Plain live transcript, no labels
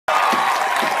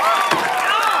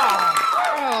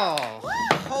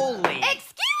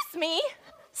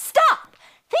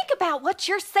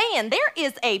you're saying. There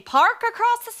is a park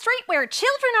across the street where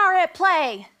children are at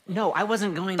play. No, I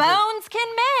wasn't going to... Bones can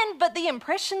mend, but the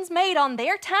impressions made on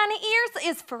their tiny ears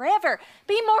is forever.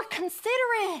 Be more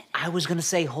considerate. I was going to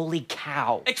say holy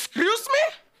cow. Excuse me?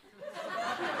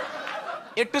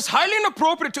 It is highly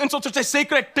inappropriate to insult such a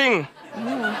sacred thing.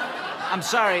 I'm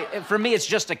sorry. For me, it's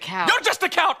just a cow. You're just a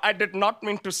cow. I did not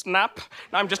mean to snap.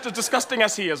 I'm just as disgusting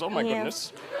as he is. Oh, my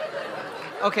goodness.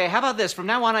 Okay, how about this? From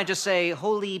now on, I just say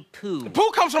holy poo. Poo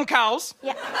comes from cows.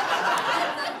 Yeah.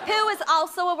 Poo is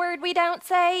also a word we don't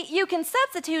say. You can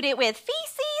substitute it with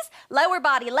feces, lower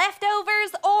body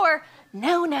leftovers, or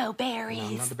no-no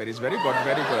berries. No, the berries. Very good,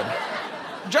 very good.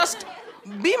 Just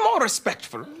be more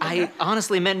respectful. I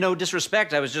honestly meant no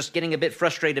disrespect. I was just getting a bit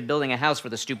frustrated building a house for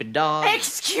the stupid dog.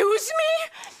 Excuse me?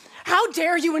 How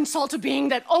dare you insult a being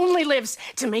that only lives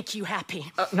to make you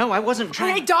happy? No, I wasn't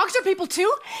trying... Hey, dogs are people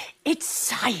too? It's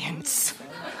science.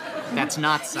 That's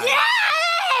not science.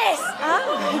 Yes!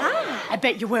 Oh, I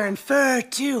bet you're wearing fur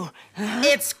too.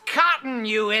 It's cotton,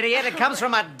 you idiot. It comes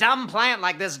from a dumb plant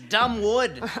like this dumb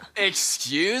wood.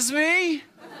 Excuse me?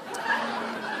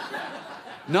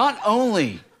 Not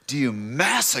only do you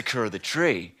massacre the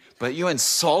tree, but you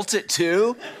insult it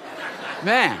too?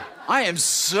 Man, I am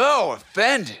so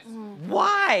offended.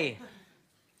 Why?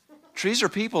 Trees are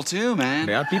people too, man.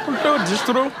 They are people too, just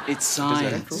true. It's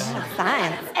science.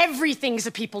 Science. Everything's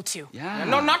a people too. Yeah.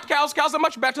 No, not cows. Cows are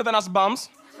much better than us bums.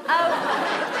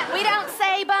 Oh, we don't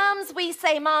say bums, we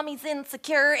say mommy's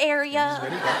insecure area.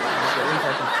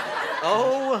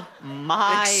 Oh,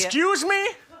 my... Excuse me?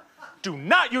 Do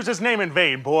not use his name in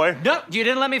vain, boy. No, you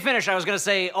didn't let me finish. I was gonna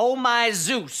say, oh my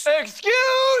Zeus.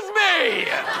 Excuse me!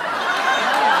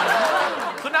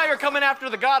 So now you're coming after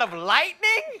the god of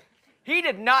lightning? He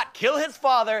did not kill his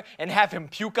father and have him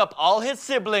puke up all his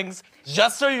siblings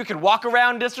just so you could walk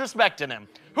around disrespecting him.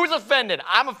 Who's offended?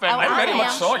 I'm offended. Oh, Very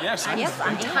much so, yes. Yes,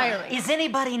 I am. Entirely. Is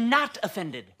anybody not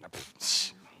offended?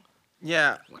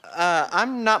 Yeah,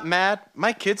 I'm not mad.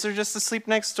 My kids are just asleep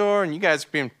next door, and you guys are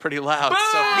being pretty loud, so...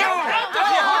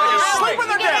 Sleep with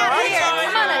her down,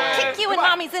 I'm gonna kick you in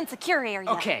mommy's insecure area.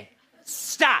 Okay,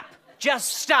 stop.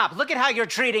 Just stop. Look at how you're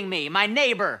treating me, my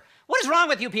neighbor. What is wrong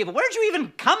with you people? Where'd you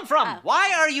even come from?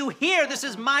 Why are you here? This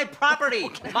is my property,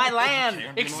 my land.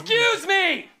 Excuse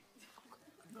me!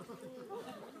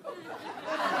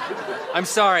 I'm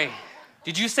sorry.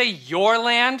 Did you say your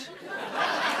land?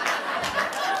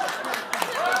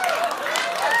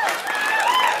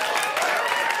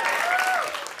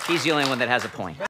 He's the only one that has a point.